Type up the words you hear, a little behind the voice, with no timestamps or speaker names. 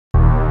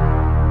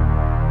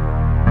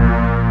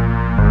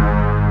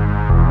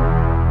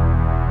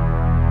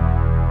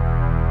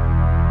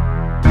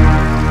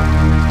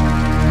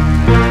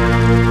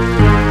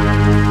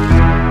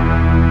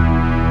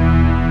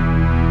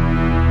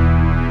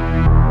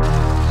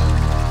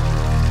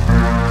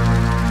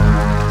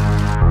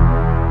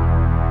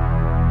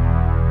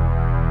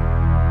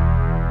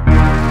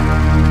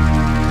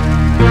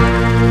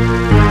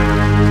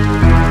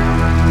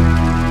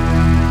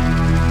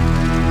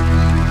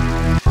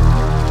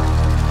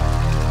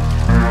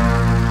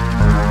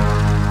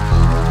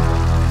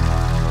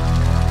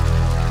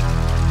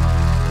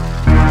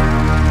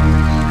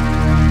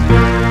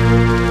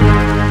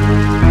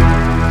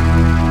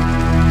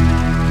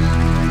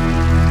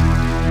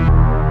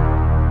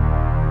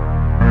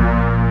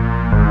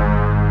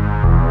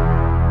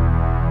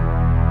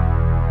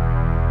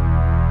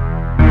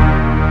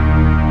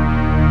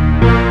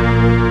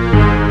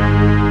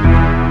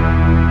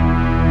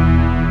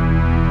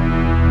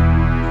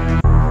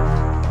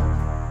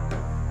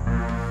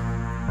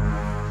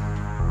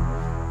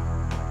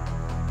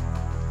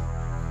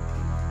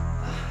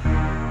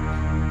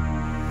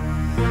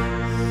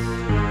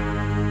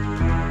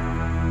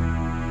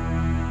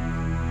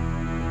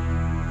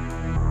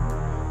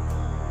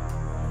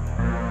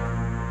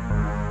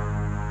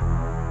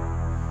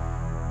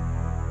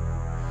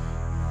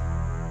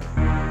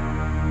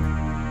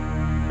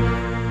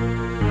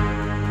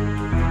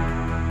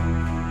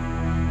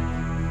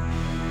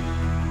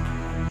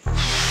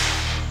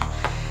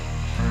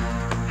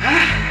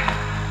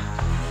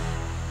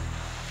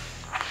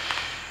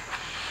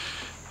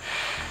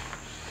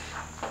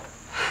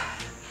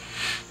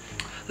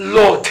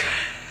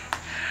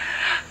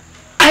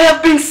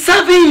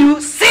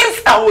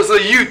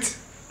was a youth,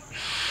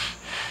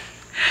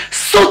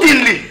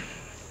 suddenly,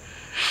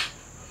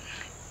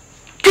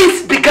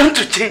 things began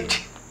to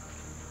change.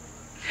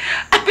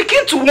 I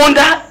began to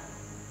wonder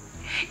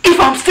if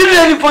I'm still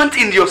relevant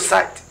in your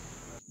sight.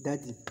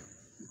 Daddy,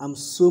 I'm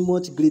so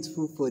much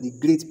grateful for the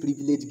great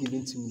privilege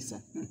given to me,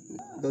 sir.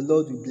 The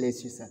Lord will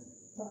bless you, sir.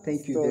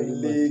 Thank you very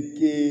much.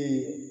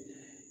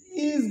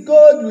 It's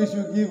God we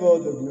should give all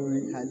the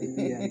glory.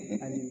 Hallelujah.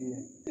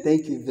 Hallelujah.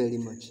 Thank you very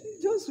much.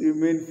 Just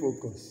remain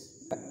focused.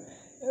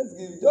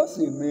 Just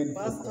remain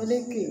focused. Pastor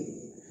Leke,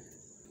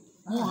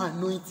 more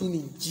anointing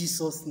in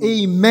Jesus'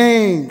 name.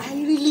 Amen. I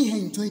really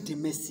enjoyed the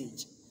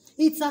message.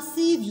 It's as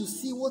if you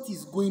see what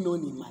is going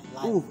on in my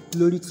life. Oh,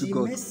 glory to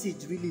God. The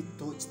message really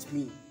touched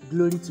me.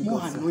 Glory to God.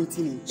 More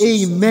anointing in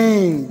Jesus.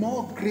 Amen.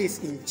 More grace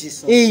in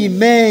Jesus.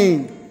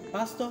 Amen.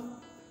 Pastor,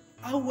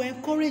 I will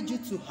encourage you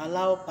to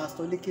allow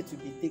Pastor Leke to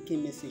be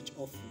taking message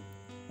off you.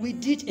 We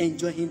did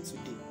enjoy him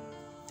today.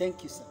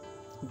 Thank you, sir.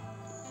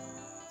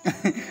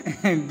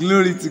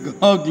 Glory to God.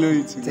 All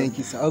glory to God. Thank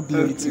you, sir. All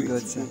glory to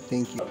God, sir.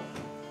 Thank you.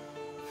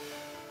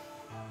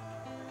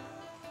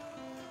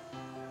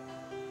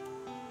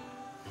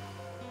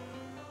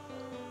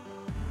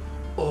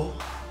 Oh,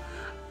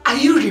 are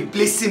you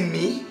replacing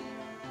me?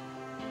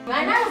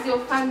 And how's your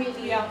family?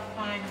 We are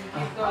fine.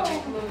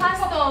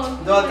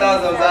 Pastor.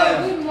 Daughters of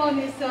Zion. Good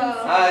morning, sir.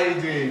 How are you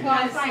doing?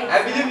 I'm fine.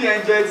 I believe you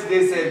enjoyed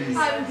today's service.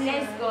 I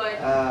bless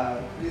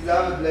God. Please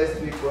have a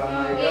blessed week.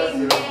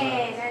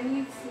 Amen. And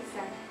you too,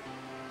 sir.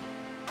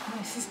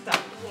 My sister,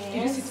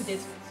 did you see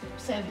today's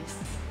service?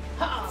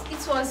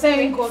 It was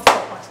Thank God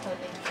for Pastor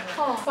Leke.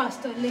 Oh.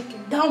 Pastor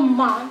Leke, that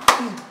man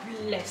is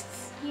blessed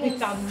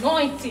with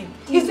anointing.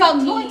 His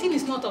anointing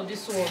is not of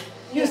this world.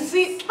 You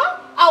see,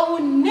 I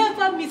will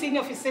never miss any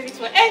of his service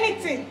for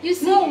anything. You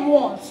see, not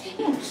once.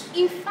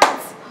 In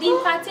fact, the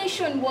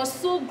impartation was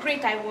so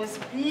great, I was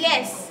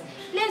blessed.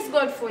 Bless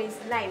God for his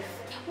life.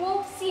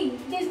 Well, see,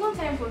 there's no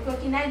time for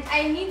talking.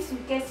 I need to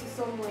get to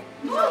somewhere.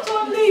 Not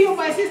only you,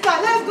 my sister.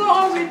 Let's go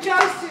home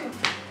rejoicing.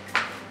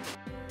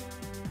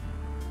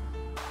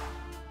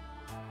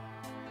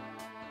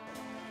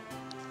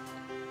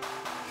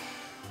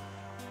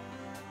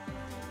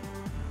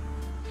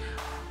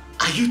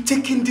 Are you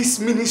taking this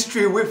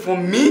ministry away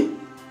from me?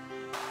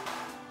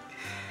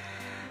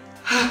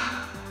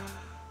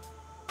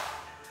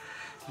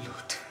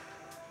 Lord.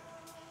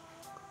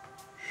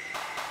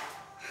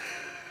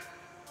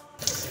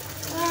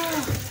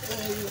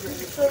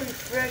 So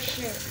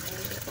refreshing.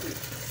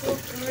 So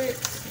great.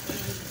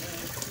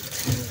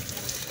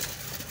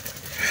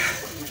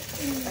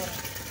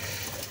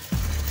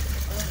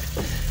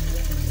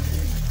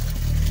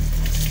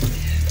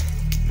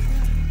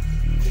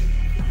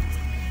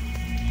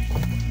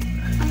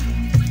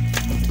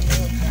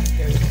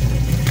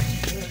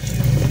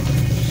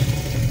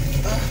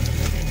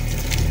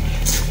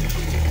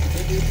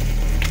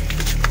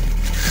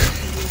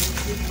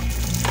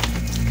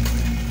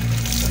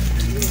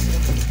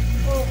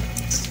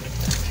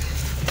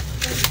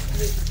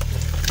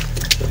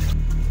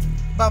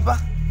 Baba,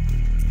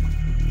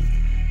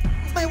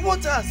 my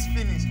water has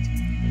finished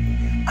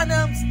and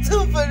I am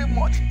still very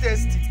much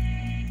thirsty.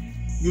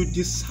 You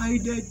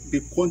decided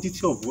the quantity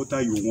of water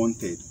you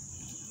wanted.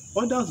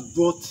 Others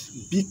brought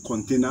big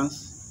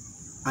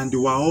containers and they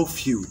were all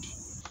filled.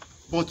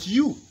 But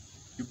you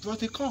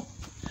brought a cup.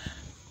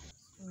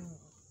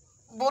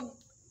 But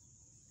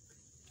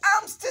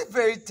I'm still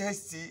very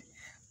thirsty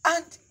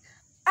and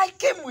I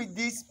came with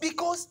this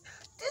because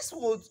this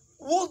was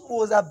what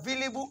was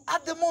available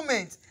at the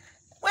moment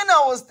when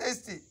I was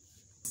thirsty.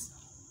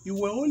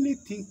 You were only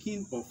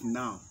thinking of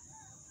now.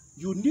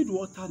 You need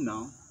water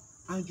now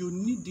and you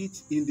need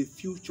it in the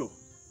future.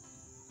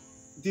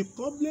 The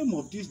problem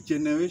of this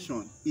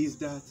generation is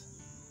that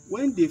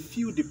when they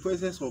feel the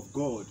presence of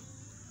God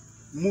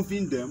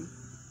moving them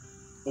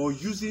or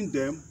using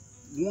them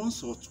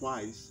once or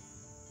twice,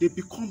 they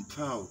become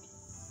proud.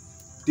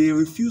 They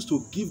refuse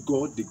to give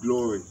God the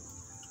glory.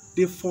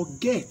 They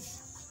forget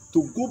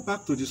to go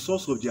back to the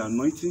source of the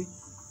anointing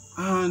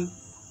and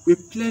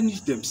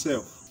replenish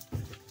themselves.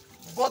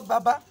 But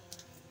Baba,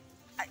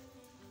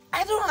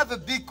 I don't have a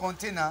big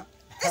container.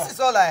 This is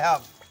all I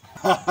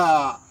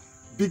have.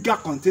 Bigger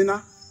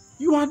container?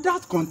 You are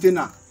that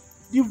container.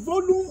 The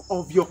volume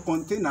of your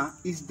container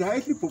is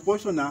directly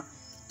proportional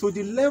to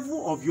the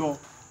level of your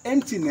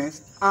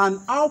emptiness and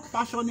how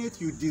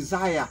passionate you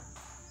desire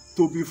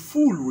to be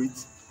full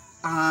with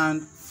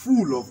and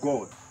full of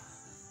God.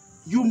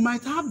 You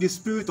might have the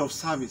spirit of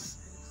service,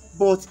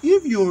 but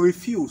if you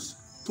refuse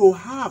to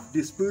have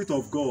the spirit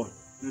of God,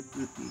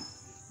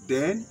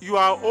 then you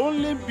are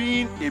only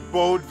being a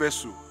bold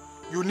vessel.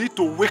 You need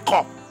to wake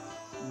up.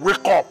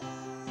 Wake up.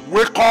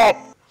 Wake up.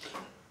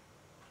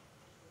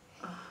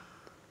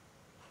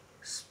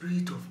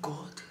 Spirit of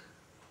God.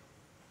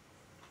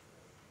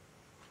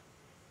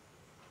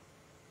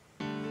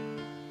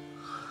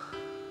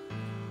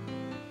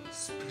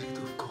 Spirit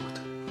of God.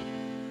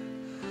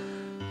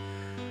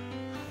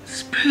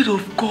 Spirit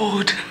of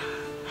God.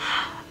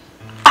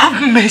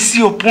 Have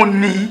mercy upon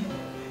me.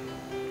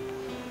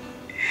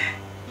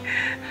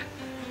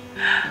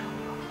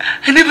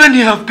 I never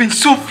knew I've been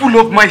so full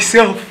of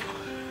myself.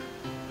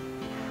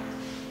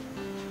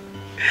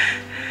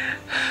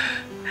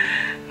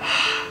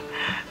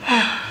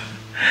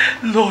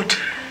 Lord,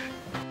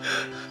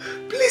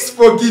 please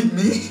forgive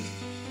me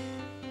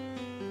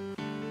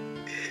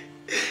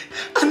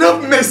and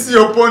have mercy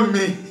upon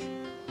me.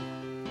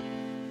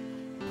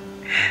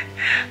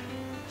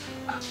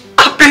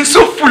 I've been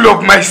so full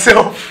of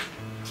myself.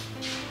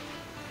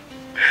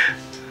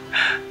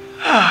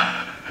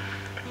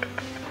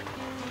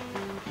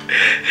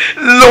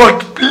 Lord,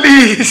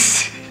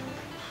 please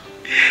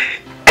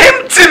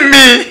empty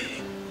me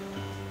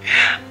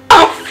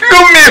and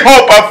fill me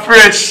up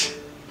afresh.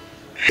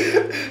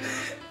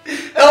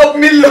 Help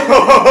me,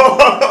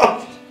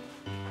 Lord.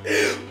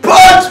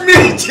 Purge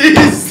me,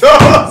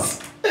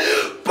 Jesus.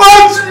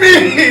 Purge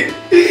me.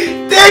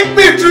 Take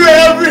me through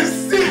every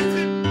sin.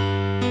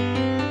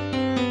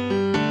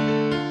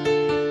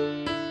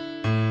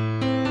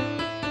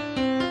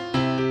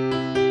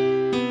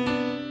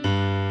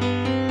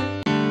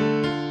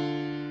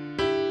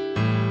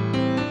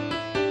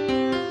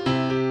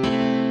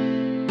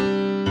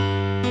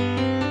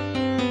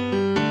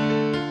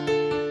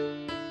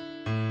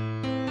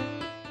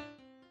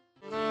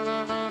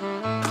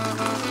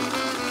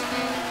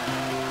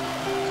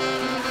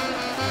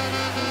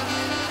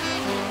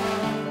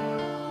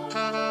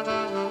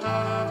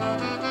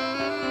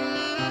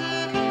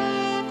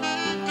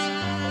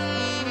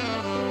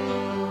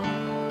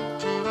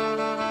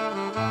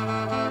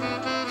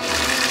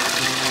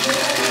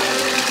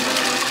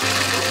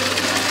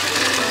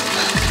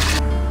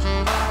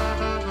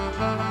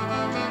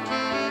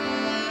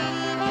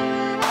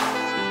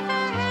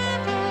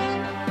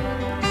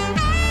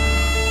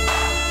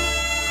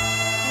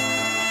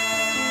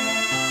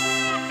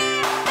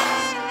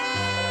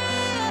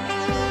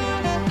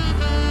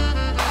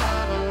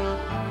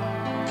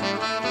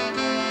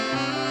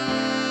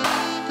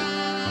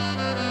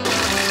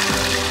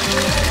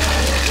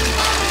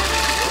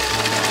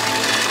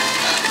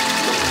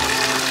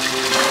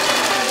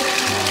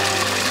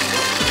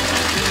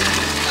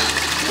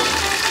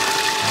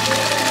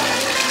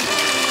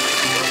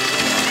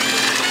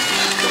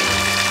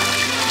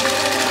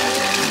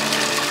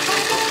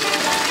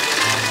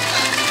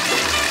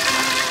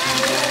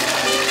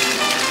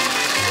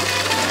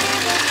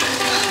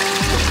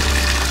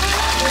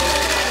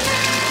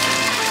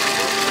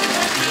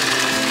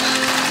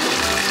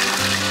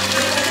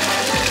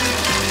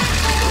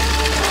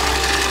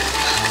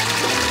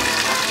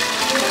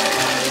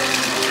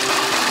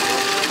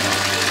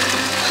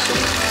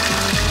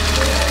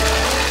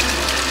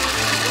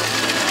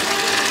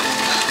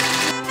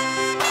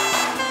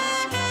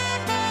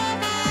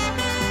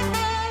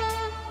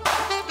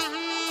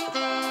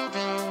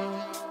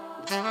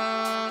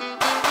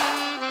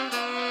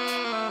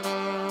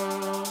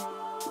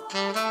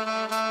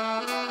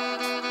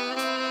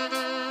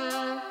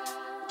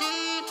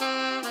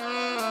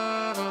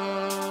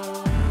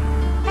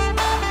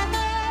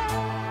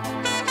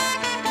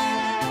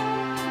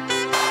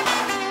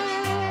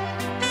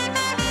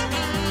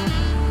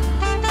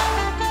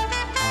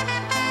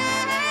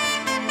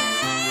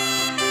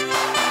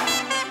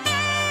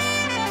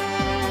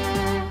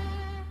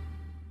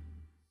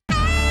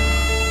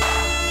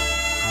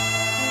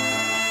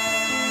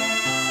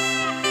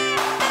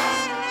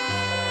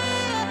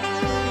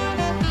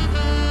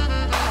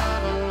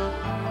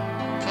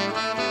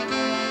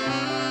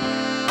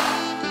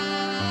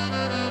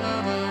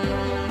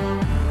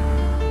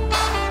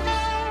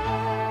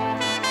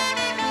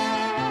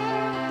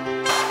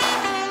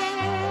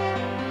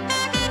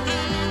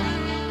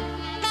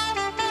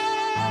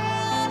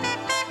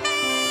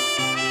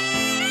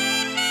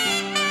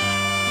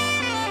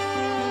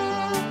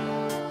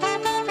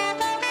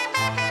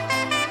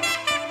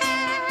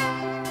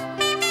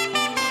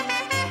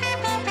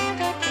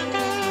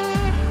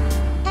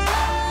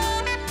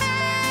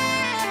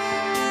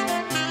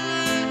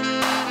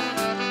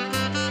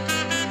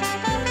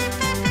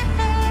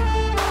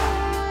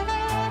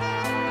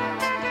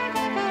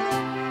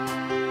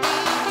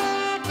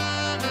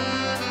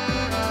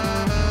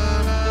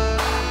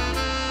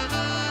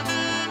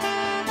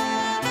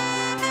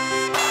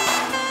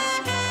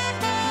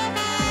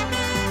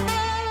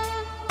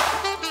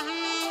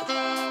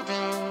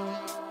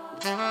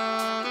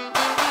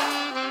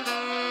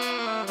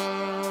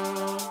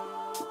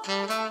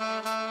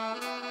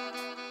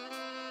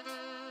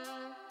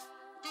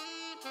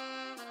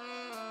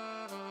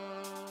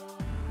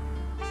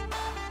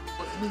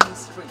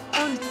 ministry.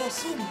 And it was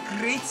so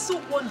great,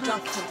 so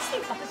wonderful.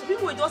 See,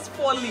 people were just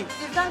falling.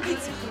 Is that it?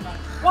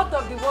 What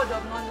of the word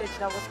of knowledge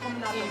that was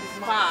coming out of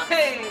his mouth?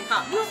 Hey,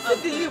 you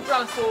see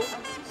deliverance, so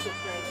I'm so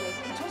surprised.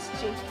 It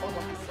just changed all of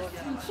a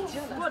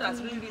sudden. God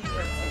has really, really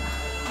helped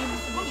him.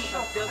 What we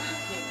have dealt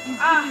with him. It's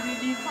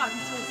really, in fact,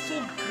 it was so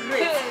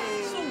great.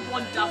 So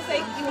wonderful.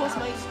 Like, it was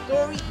my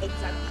story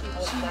exactly.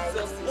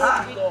 Jesus,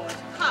 God.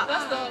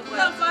 Pastor,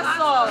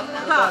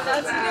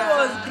 that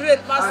was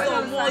great,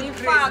 Pastor. More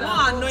grace,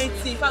 more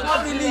anointing. In fact,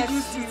 God really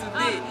used you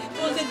today.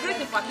 It was a great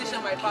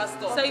impartation, my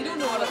pastor. So you don't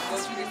know all of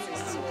this really.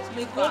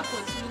 May God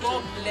continue.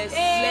 God bless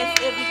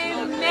everything.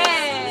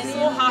 Amen.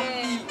 So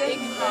happy.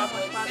 Thank you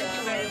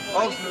very much.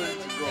 All glory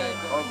to God.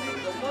 All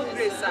glory to God. More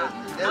grace, sir.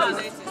 How is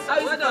it, sir?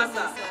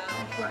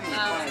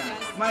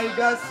 My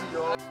regards to you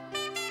all.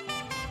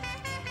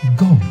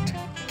 God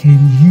can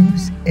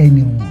use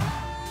anyone.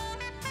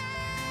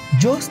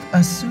 Just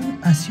as soon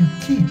as you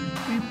keep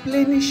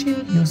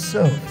replenishing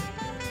yourself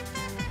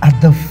at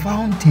the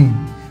fountain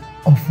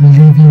of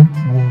living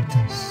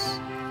waters.